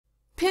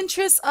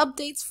Pinterest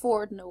updates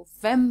for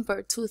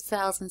November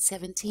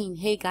 2017.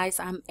 Hey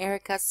guys, I'm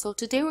Erica. So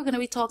today we're going to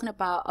be talking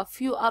about a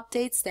few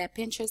updates that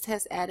Pinterest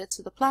has added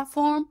to the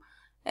platform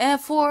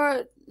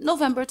for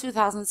November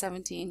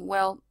 2017.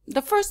 Well,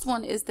 the first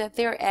one is that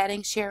they're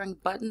adding sharing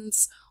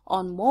buttons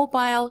on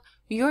mobile.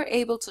 You're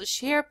able to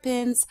share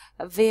pins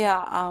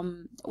via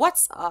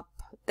WhatsApp.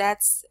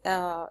 That's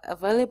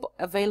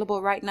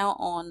available right now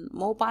on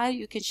mobile.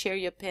 You can share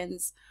your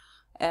pins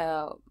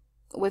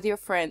with your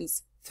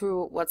friends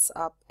through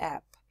WhatsApp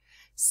app.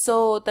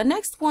 So the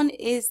next one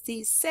is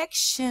the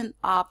section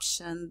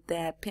option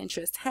that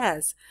Pinterest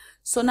has.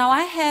 So now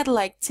I had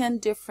like 10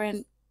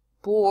 different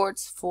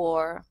boards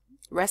for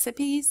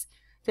recipes,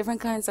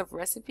 different kinds of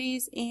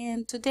recipes,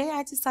 and today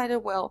I decided,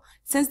 well,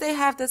 since they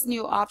have this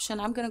new option,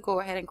 I'm gonna go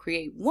ahead and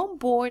create one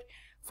board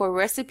for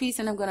recipes,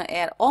 and I'm gonna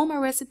add all my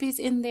recipes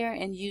in there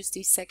and use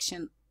the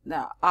section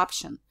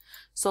option.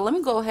 So let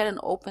me go ahead and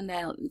open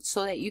that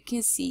so that you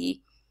can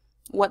see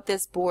what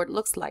this board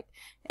looks like.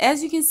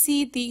 As you can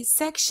see, the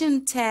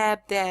section tab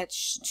that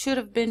should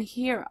have been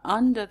here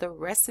under the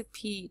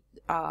recipe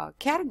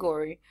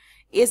category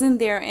isn't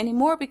there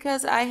anymore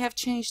because I have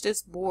changed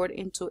this board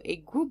into a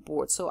group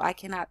board, so I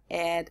cannot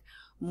add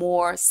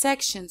more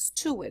sections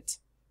to it.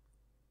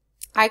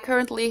 I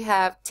currently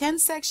have 10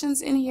 sections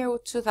in here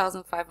with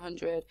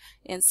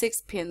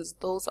 2,506 pins.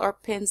 Those are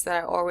pins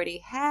that I already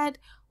had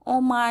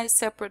on my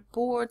separate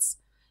boards,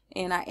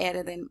 and I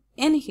added them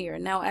in here.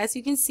 Now, as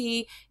you can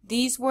see,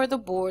 these were the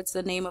boards,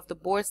 the name of the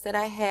boards that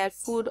I had: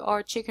 food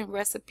or chicken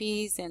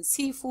recipes and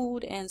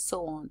seafood and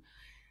so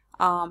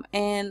on.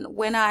 And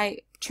when I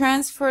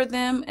transfer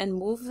them and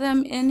move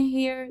them in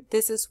here,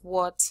 this is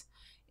what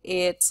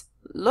it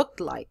looked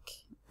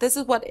like. This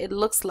is what it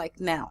looks like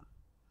now.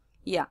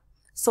 Yeah.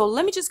 So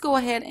let me just go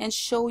ahead and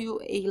show you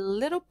a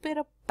little bit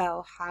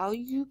about how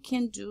you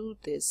can do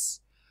this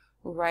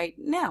right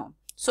now.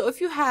 So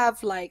if you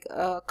have like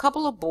a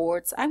couple of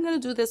boards, I'm going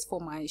to do this for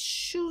my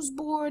shoes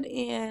board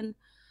and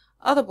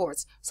other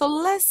boards. So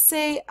let's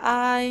say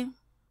I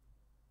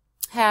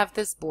have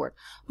this board,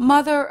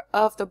 Mother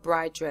of the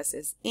Bride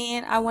dresses,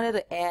 and I wanted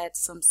to add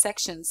some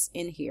sections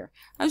in here.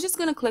 I'm just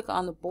going to click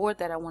on the board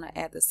that I want to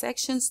add the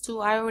sections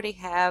to. I already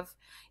have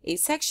a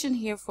section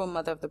here for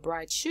Mother of the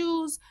Bride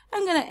shoes.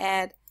 I'm going to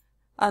add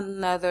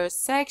another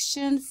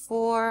section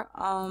for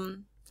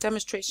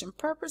demonstration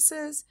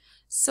purposes.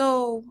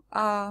 So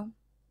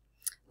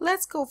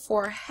let's go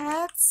for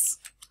hats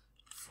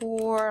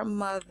for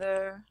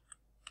Mother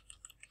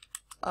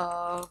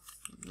of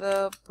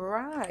the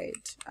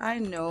Bride. I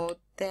know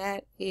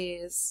that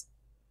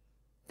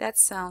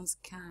sounds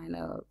kind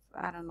of,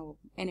 I don't know.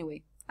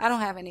 Anyway, I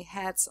don't have any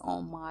hats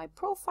on my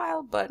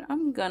profile, but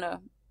I'm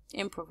gonna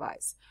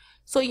improvise.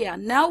 So yeah,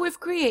 now we've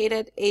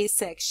created a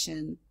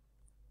section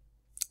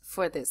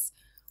for this.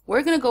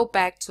 We're gonna go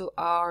back to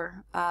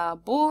our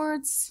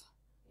boards,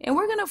 and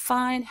we're gonna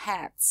find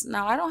hats.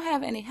 Now I don't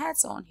have any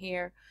hats on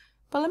here,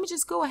 but let me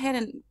just go ahead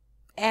and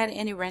add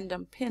any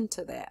random pin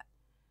to that.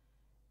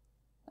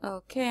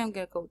 Okay, I'm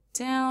gonna go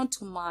down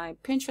to my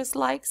Pinterest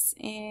likes,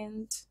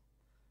 and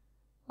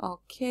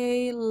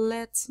okay,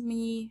 let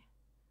me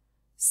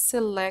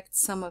select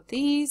some of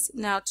these.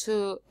 Now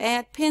to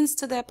add pins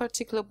to that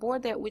particular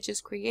board that we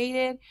just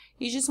created,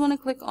 you just want to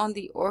click on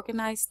the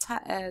organize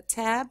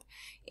tab,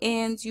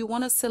 and you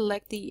want to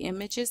select the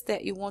images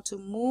that you want to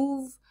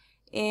move.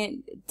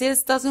 And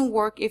this doesn't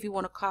work if you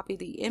want to copy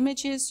the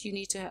images. You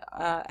need to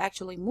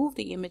actually move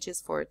the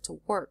images for it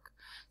to work.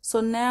 So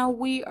now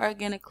we are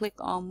going to click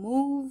on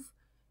move,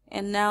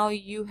 and now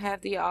you have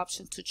the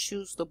option to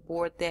choose the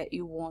board that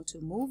you want to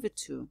move it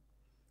to.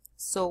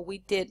 So we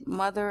did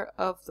Mother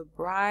of the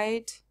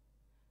Bride.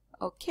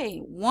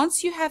 Okay,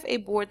 once you have a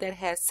board that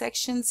has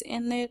sections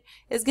in it,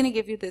 it's going to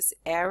give you this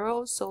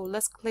arrow. So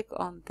let's click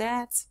on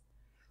that.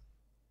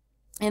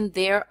 And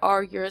there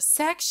are your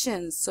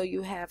sections. So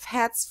you have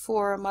hats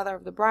for Mother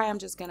of the Bride. I'm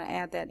just going to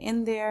add that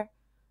in there.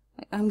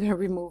 I'm going to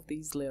remove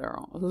these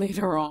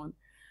later on.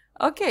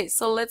 Okay,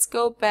 so let's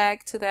go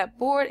back to that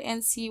board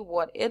and see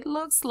what it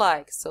looks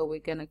like. So we're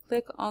going to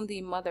click on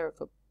the Mother of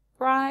the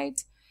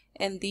Bride,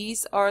 and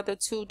these are the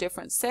two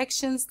different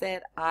sections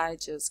that I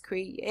just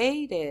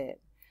created.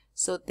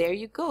 So there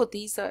you go.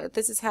 This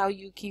is how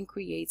you can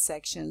create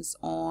sections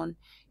on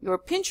your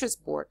Pinterest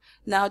board.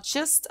 Now,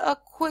 just a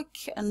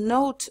quick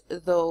note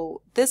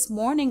though, this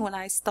morning when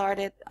I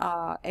started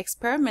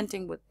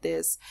experimenting with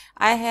this,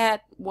 I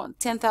had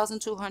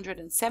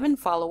 10,207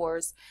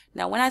 followers.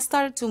 Now, when I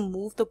started to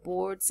move the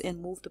boards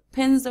and move the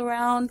pins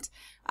around,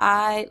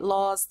 I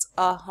lost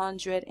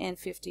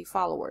 150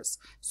 followers.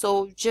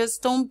 So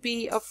just don't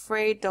be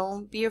afraid.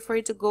 Don't be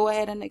afraid to go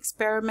ahead and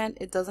experiment.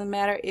 It doesn't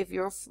matter if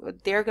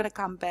they're going to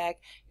come back.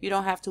 You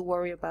don't have to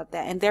worry about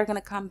that. And they're going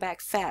to come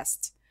back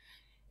fast,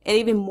 and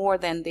even more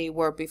than they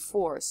were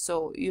before.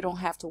 So you don't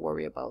have to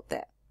worry about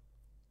that.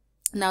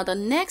 Now the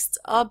next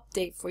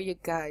update for you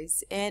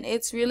guys, and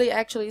it's really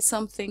actually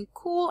something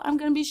cool. I'm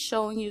going to be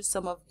showing you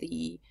some of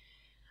the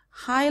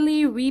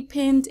highly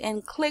repinned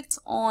and clicked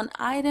on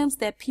items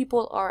that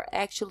people are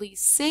actually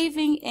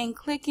saving and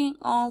clicking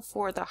on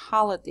for the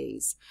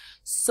holidays.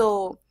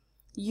 So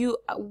you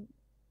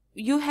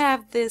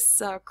have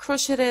this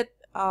crocheted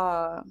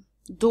bathroom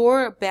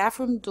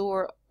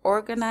door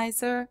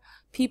organizer.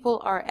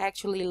 People are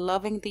actually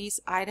loving these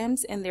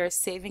items and they're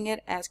saving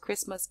it as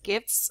Christmas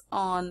gifts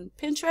on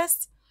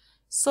Pinterest.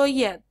 So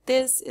yeah,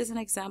 this is an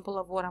example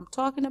of what I'm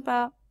talking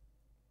about.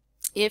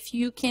 If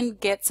you can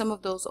get some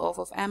of those off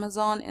of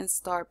Amazon and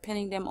start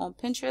pinning them on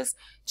Pinterest,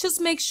 just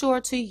make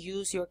sure to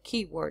use your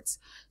keywords.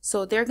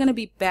 So they're going to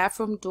be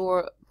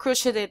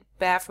crocheted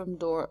bathroom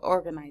door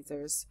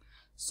organizers.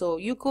 So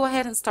you go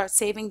ahead and start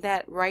saving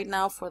that right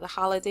now for the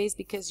holidays,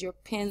 because your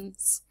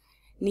pins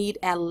need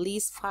at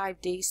least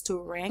 5 days to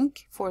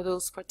rank for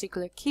those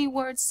particular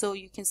keywords. So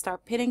you can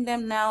start pinning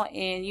them now,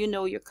 and you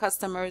know your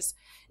customers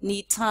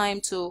need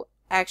time to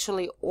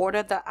actually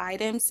order the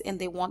items and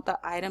they want the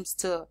items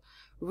to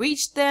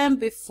reach them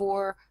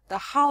before the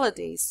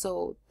holidays,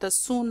 so the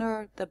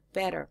sooner the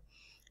better.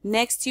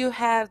 Next, you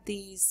have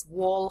these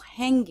wall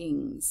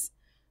hangings.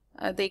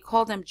 They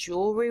call them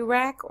jewelry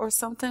rack or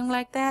something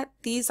like that.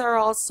 These are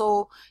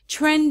also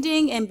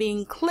trending and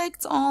being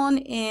clicked on,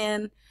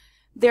 and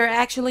they're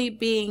actually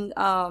being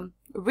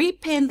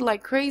repinned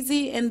like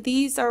crazy. And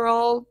these are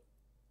all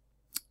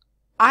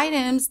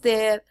items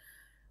that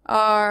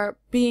are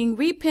being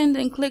repinned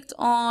and clicked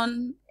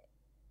on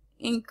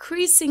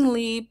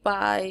increasingly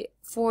by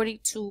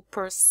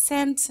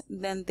 42%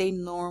 than they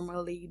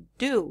normally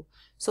do.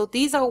 So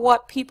these are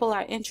what people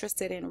are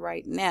interested in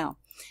right now.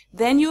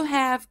 Then you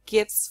have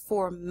gifts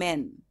for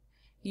men.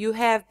 You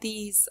have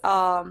these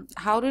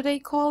how do they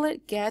call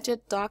it,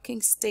 gadget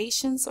docking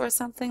stations or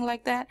something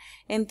like that,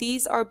 and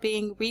these are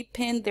being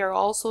repinned. They're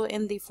also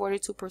in the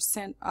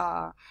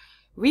 42%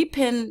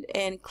 repinned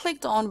and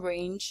clicked on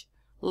range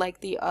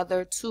like the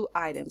other two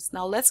items.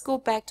 Now let's go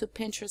back to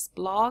Pinterest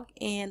blog,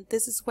 and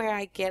this is where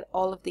I get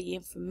all of the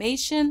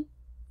information,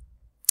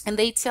 and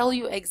they tell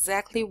you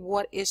exactly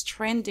what is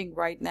trending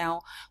right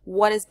now,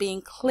 what is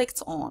being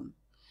clicked on.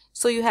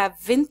 So you have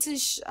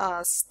vintage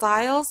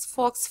styles.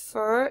 Fox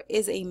fur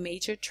is a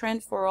major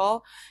trend for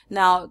all.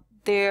 Now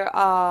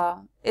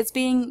it's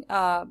being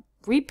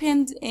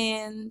repinned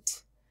and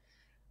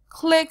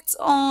clicked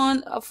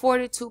on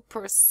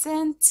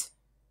 42%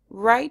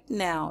 right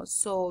now.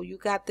 So you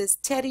got this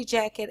teddy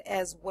jacket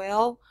as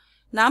well.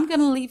 Now I'm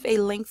going to leave a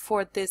link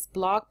for this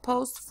blog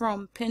post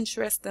from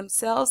Pinterest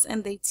themselves,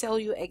 and they tell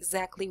you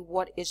exactly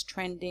what is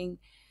trending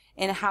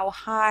and how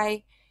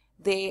high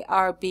they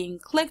are being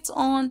clicked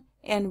on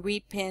and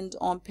repinned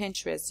on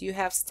Pinterest. You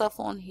have stuff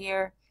on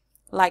here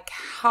like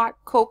hot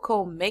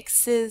cocoa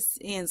mixes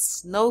and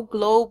snow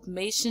globe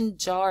mason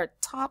jar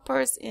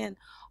toppers and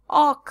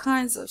all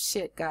kinds of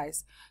shit,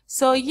 guys.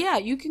 So yeah,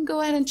 you can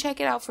go ahead and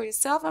check it out for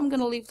yourself. I'm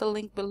gonna leave the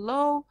link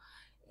below,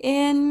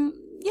 and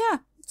yeah,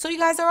 so you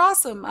guys are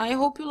awesome. I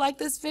hope you like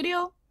this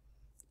video.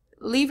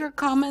 Leave your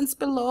comments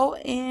below,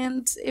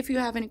 and if you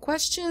have any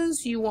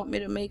questions, you want me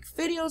to make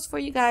videos for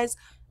you guys,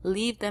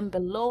 leave them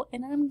below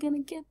and I'm gonna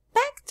get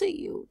back to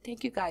you.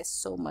 Thank you guys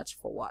so much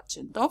for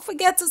watching. Don't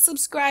forget to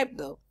subscribe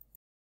though.